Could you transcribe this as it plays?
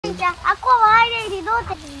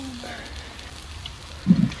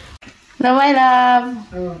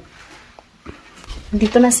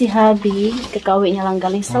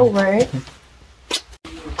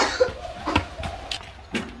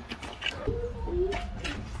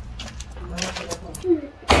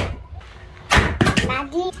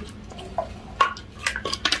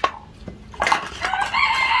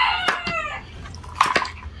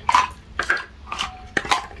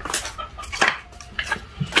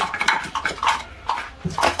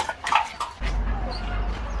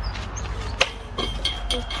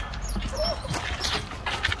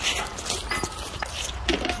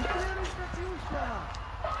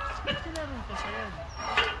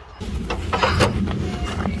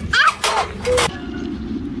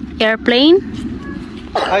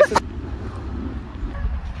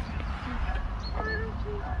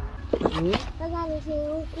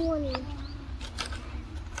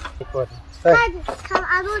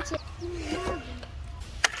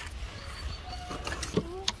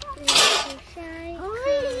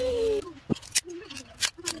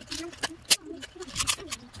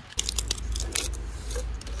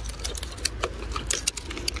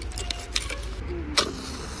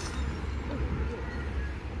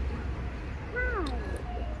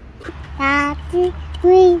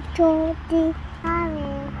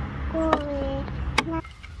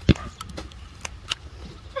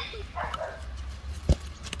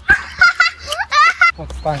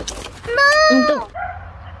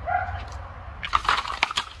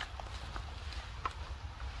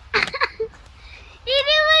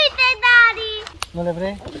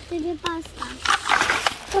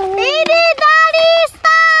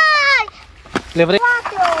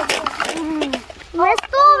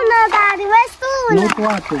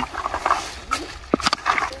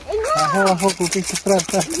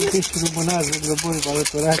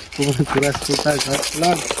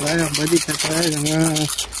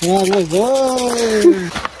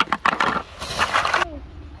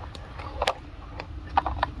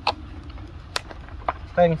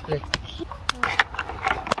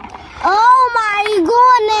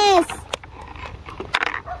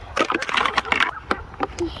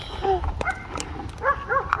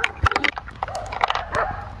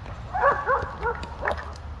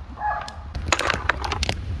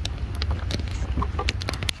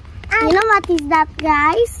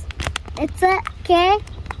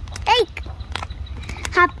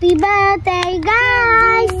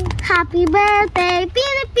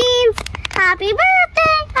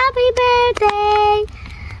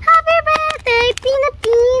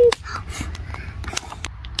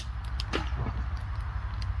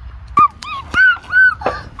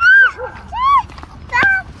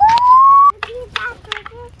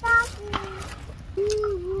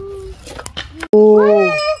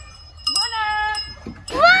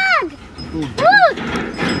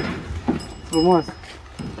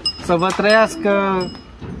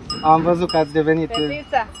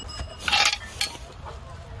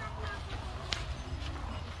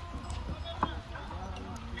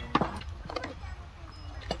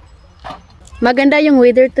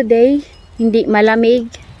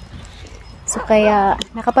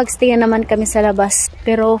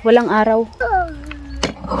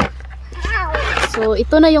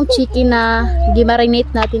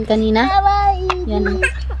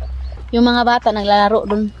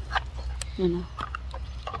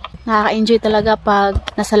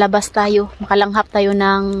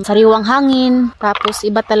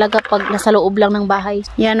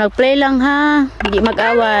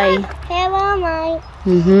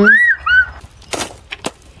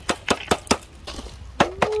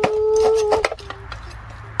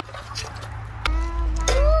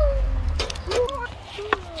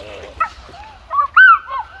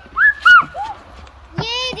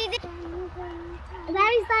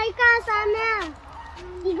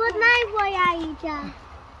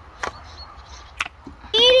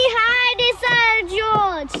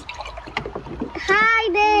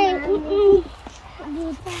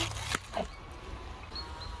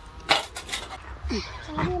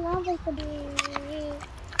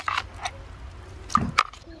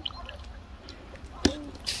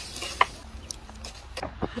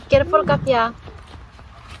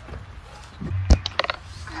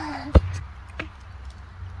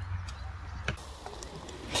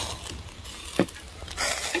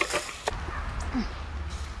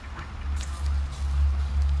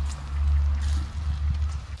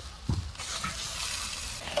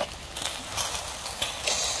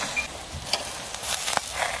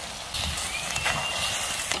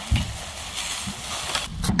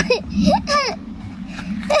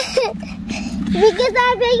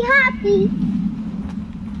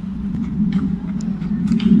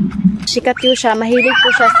si Katyusha, mahilig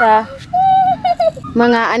po siya sa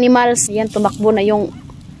mga animals. Yan, tumakbo na yung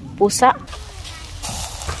pusa.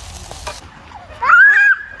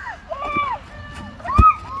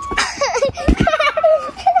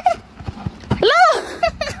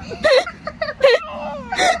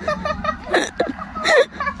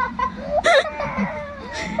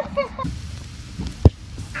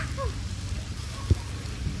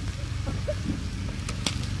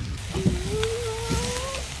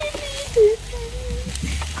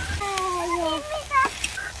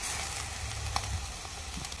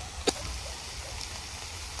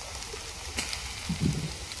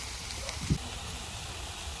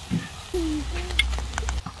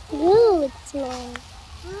 Good smell.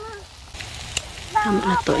 Tama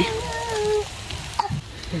na to eh.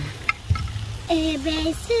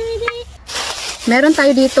 Meron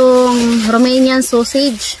tayo ditong Romanian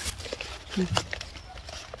sausage.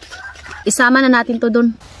 Isama na natin to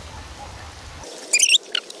dun.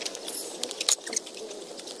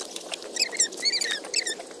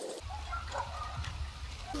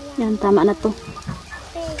 Yan, tama na to.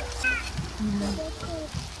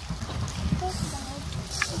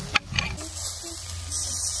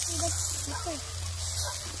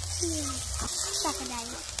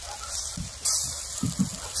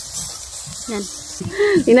 Yan.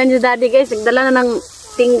 Tingnan nyo daddy guys, nagdala na ng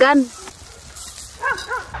pinggan.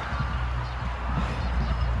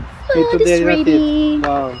 Food is ready.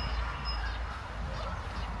 Wow.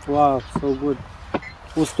 Wow, so good.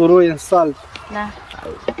 Usturoy and salt. Na.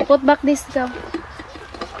 Put back this daw.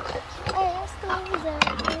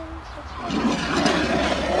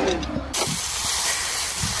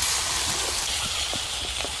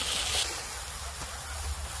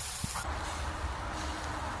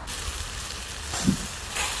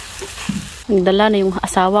 Nagdala na yung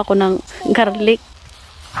asawa ko ng garlic.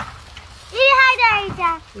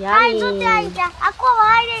 Yummy.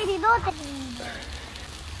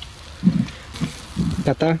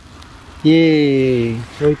 Tata? Yay!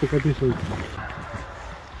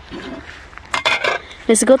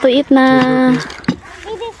 Let's go to eat na.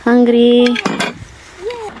 Hungry.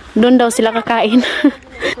 Doon daw sila kakain.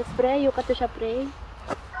 Let's pray. You to siya pray.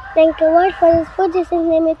 Thank you, Lord, for this food. Jesus'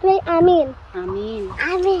 name we pray. Amen. Amen.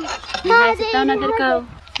 Amen. Sit down na ka.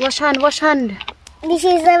 Wash hand, wash hand. This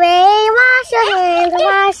is the way. Wash your hands.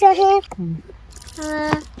 Wash your hands.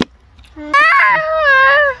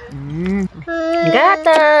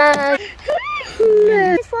 Gatas.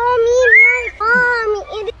 For me, mommy.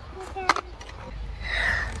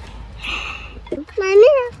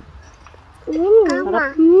 Mami.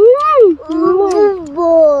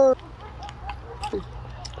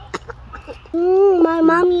 My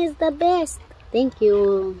mommy is the best. Thank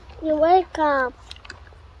you. You're welcome.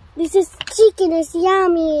 This is chicken. It's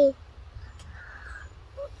yummy.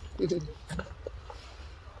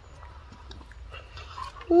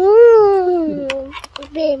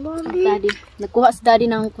 Daddy. Nagkuha si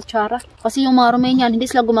daddy ng kutsara. Kasi yung mga Romanian,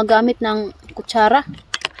 hindi sila gumagamit ng kutsara.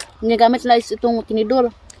 Ginagamit nila itong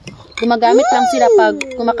tinidor. Gumagamit lang sila pag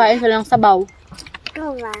kumakain sila ng sabaw.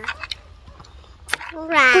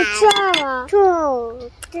 Kutsara.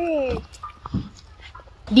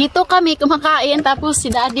 Dito kami kumakain tapos si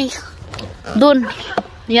daddy dun.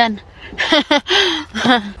 Yan.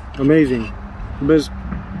 Amazing. Best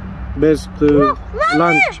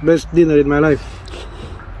lunch, best dinner in my life.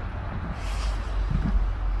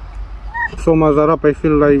 So mazarap, I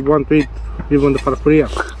feel like I want to eat even the parpuria.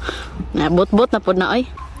 Bot-bot na po na ay.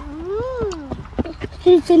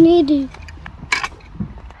 It's needy.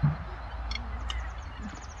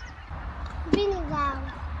 Vinegar.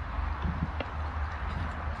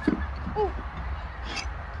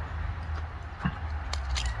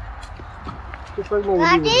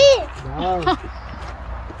 Daddy!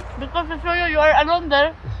 Because to show you are alone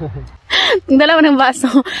there. Dalawa ng baso.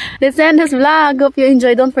 Let's end this vlog. Hope you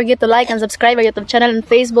enjoy. Don't forget to like and subscribe our YouTube channel and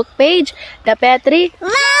Facebook page, The Petri.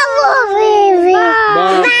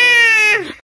 Bye.